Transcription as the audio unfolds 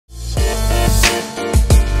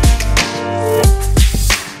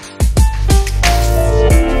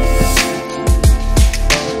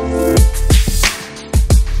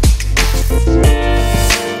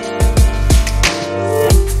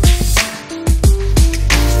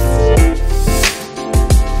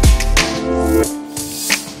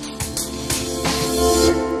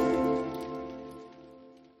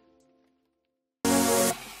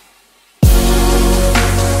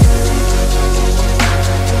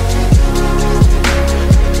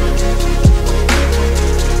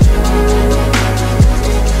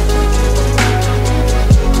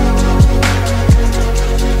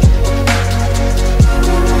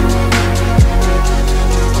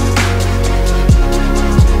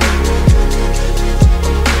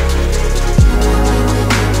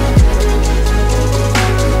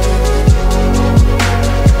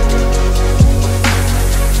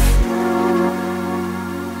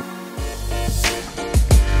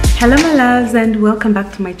Hello my loves and welcome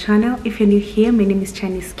back to my channel. If you're new here, my name is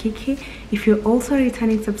Chinese Kiki. If you're also a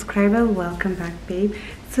returning subscriber, welcome back babe.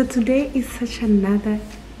 So today is such another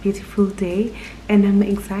beautiful day and I'm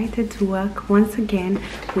excited to work once again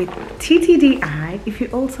with TTDEYE. If you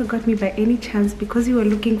also got me by any chance because you were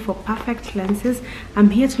looking for perfect lenses,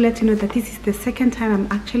 I'm here to let you know that this is the second time I'm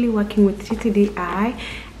actually working with TTDEYE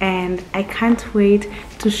and I can't wait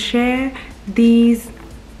to share these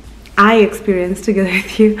eye experience together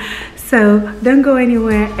with you. So don't go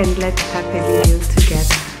anywhere and let's start the video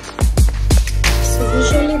together. So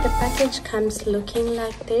usually the package comes looking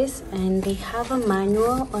like this and they have a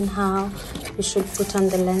manual on how you should put on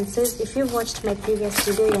the lenses. If you've watched my previous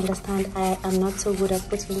video, you understand I am not so good at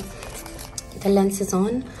putting the lenses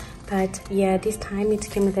on, but yeah, this time it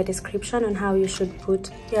came with a description on how you should put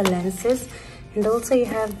your lenses. And also you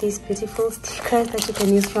have these beautiful stickers that you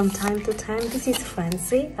can use from time to time. This is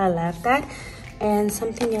fancy, I love that. And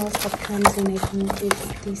something else that comes in, I think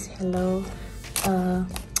it's this hello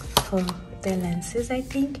for the lenses, I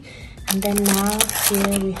think. And then now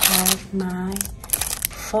here we have my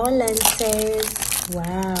 4 lenses.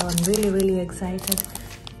 Wow, I'm really excited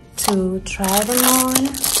to try them on.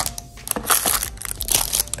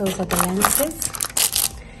 Those are the lenses.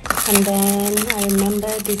 And then I remember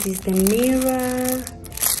this is the mirror.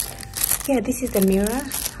 Yeah, this is the mirror.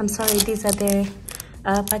 I'm sorry, these are the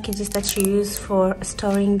packages that you use for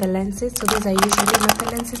storing the lenses. So these are usually not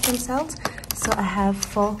the lenses themselves. So I have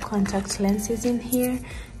 4 contact lenses in here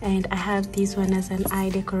and I have this one as an eye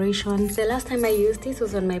decoration. The last time I used this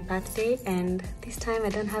was on my birthday and this time I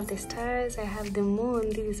don't have the stars, I have the moon.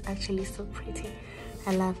 This is actually so pretty.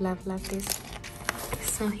 I love this.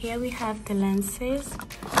 So here we have the lenses.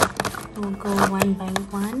 We'll go one by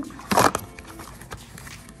one.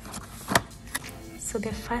 So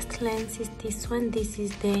the first lens is this one. This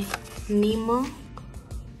is the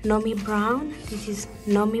Nomi Brown. This is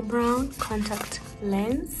Nomi Brown contact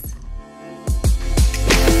lens.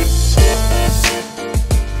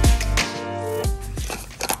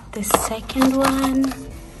 The second one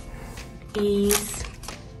is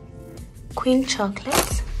Queen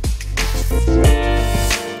Chocolate.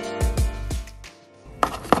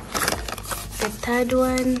 The third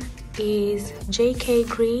one is JK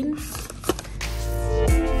Green.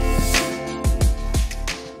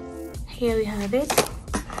 Here we have it.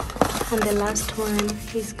 And the last one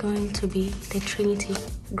is going to be the Trinity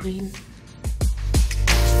Green.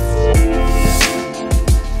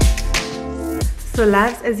 So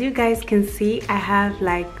loves, as you guys can see, I have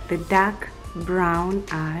like the dark brown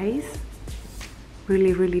eyes.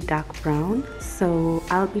 Really dark brown. So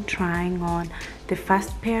I'll be trying on the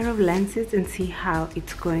first pair of lenses and see how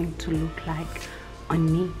it's going to look like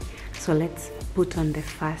on me. So let's put on the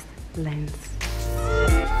first lens.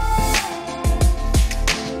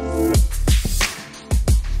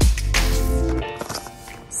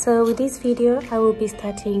 So with this video I will be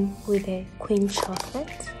starting with the Queen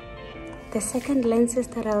Chocolate. The second lenses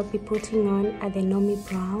that I'll be putting on are the Nomi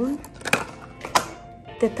Brown.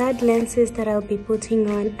 The third lenses that I'll be putting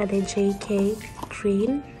on are the JK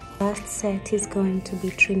Green. Last set is going to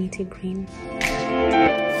be Trinity Green.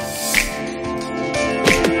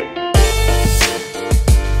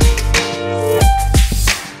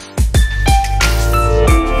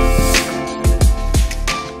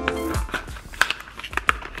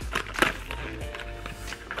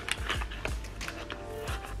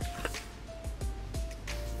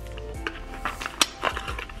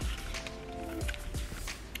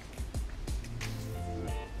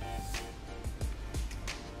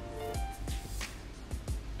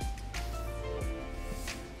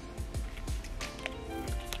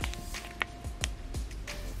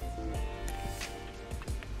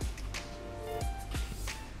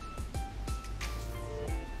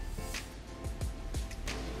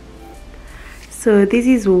 So this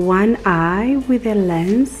is one eye with a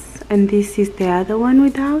lens and this is the other one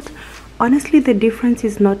without. Honestly, the difference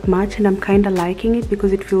is not much and I'm kind of liking it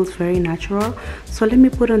because it feels very natural. So let me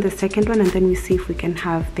put on the second one and then we see if we can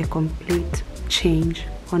have the complete change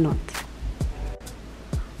or not.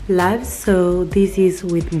 Loves, so this is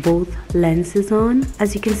with both lenses on.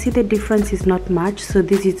 As you can see, the difference is not much. So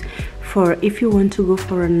this is for if you want to go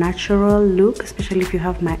for a natural look, especially if you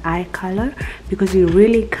have my eye color, because you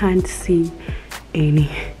really can't see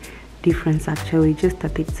any difference actually, just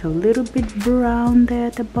that it's a little bit brown there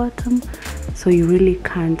at the bottom, so you really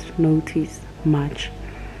can't notice much.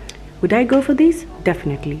 Would I go for this?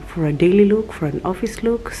 Definitely, for a daily look, for an office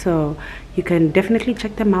look. So you can definitely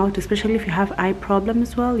check them out, especially if you have eye problem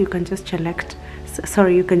as well. You can just select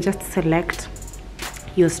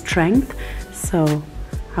your strength. So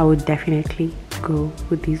I would definitely go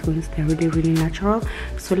with these ones. They're really natural.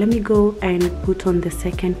 So let me go and put on the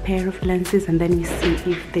second pair of lenses, and then we see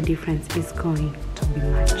if the difference is going to be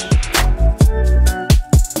much.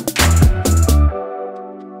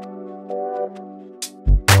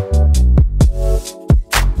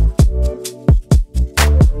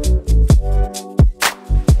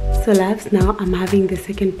 So loves, now I'm having the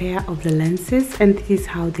second pair of the lenses, and this is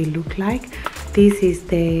how they look like. This is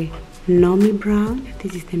the Normie Brown.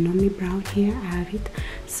 This is the Normie Brown here. I have it.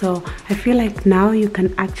 So I feel like now you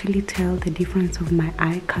can actually tell the difference of my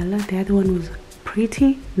eye color. The other one was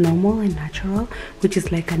pretty normal and natural, which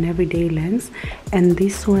is like an everyday lens, and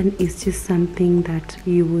this one is just something that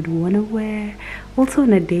you would want to wear also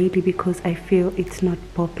on a daily, because I feel it's not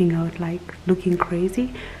popping out like looking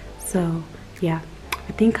crazy. So yeah,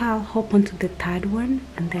 I think I'll hop onto the third one,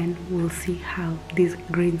 and then we'll see how these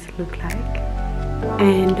greens look like.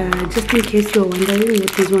 And just in case you're wondering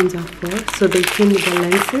what these ones are for, so they came with the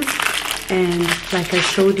lenses, and like I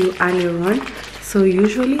showed you earlier on, so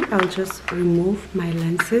usually I'll just remove my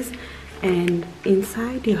lenses, and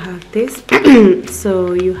inside you have this.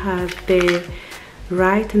 So you have the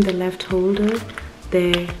right and the left holder,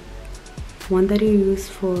 the one that you use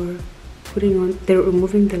for putting on, they're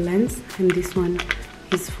removing the lens, and this one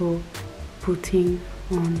is for putting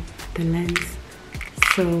on the lens.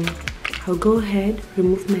 So I'll go ahead,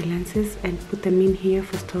 remove my lenses and put them in here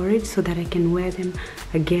for storage so that I can wear them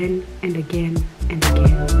again and again and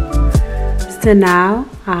again. So now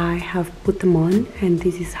I have put them on, and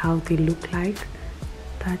this is how they look like.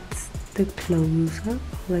 That's the close-up.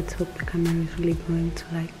 Let's hope the camera is really going to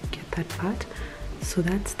like get that part. So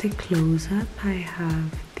that's the close-up. I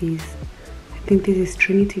have these, I think this is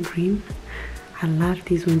Trinity Green. I love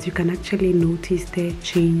these ones. You can actually notice the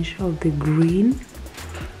change of the green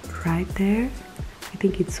right there. I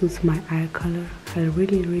think it suits my eye color. I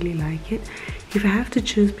really like it. If I have to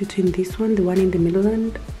choose between this one, the one in the middle,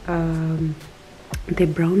 and the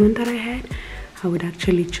brown one that I had, I would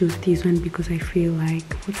actually choose this one, because I feel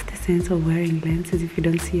like, what's the sense of wearing lenses if you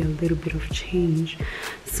don't see a little bit of change?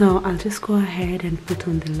 So I'll just go ahead and put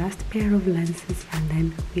on the last pair of lenses, and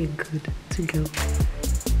then we're good to go.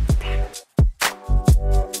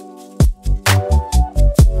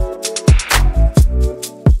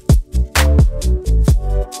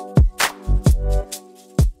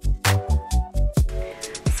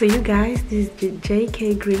 So you guys, this is the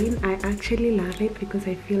JK green. I actually love it because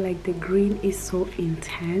I feel like the green is so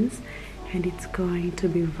intense and it's going to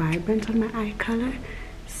be vibrant on my eye color.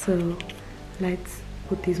 So let's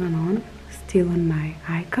put this one on, still on my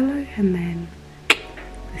eye color, and then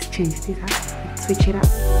let's change this up, let's switch it up.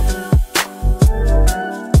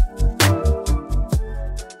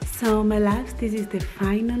 So my loves, this is the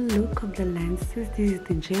final look of the lenses. This is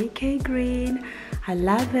the JK green. I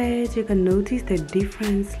love it. You can notice the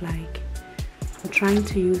difference. Like, I'm trying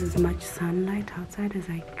to use as much sunlight outside as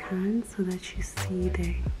I can so that you see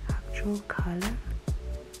the actual color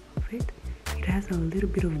of it. It has a little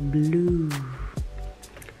bit of blue.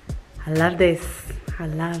 I love this. I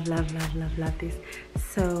love this.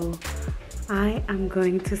 So I am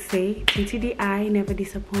going to say TTDEYE never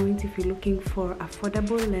disappoints. If you're looking for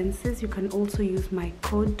affordable lenses, you can also use my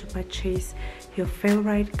code to purchase your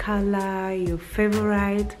favorite color, your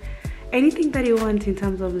favorite, anything that you want in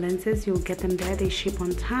terms of lenses. You'll get them there. They ship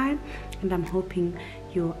on time, and I'm hoping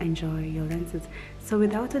you'll enjoy your lenses. So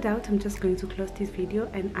without a doubt, I'm just going to close this video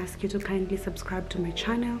and ask you to kindly subscribe to my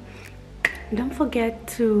channel. Don't forget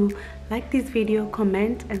to like this video,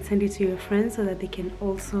 comment, and send it to your friends so that they can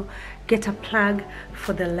also get a plug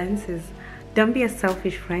for the lenses. Don't be a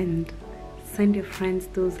selfish friend. Send your friends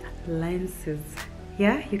those lenses.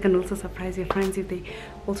 Yeah, you can also surprise your friends if they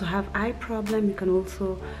also have eye problem. You can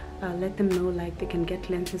also let them know like they can get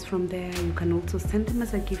lenses from there. You can also send them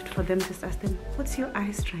as a gift for them. Just ask them, what's your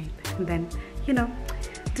eye strength? And then, you know,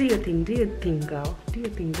 do your thing, girl. Do your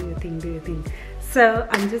thing. So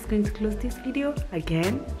I'm just going to close this video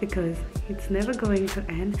again because it's never going to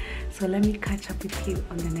end. So let me catch up with you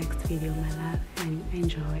on the next video, my love, and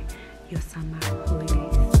enjoy your summer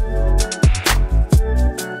holidays.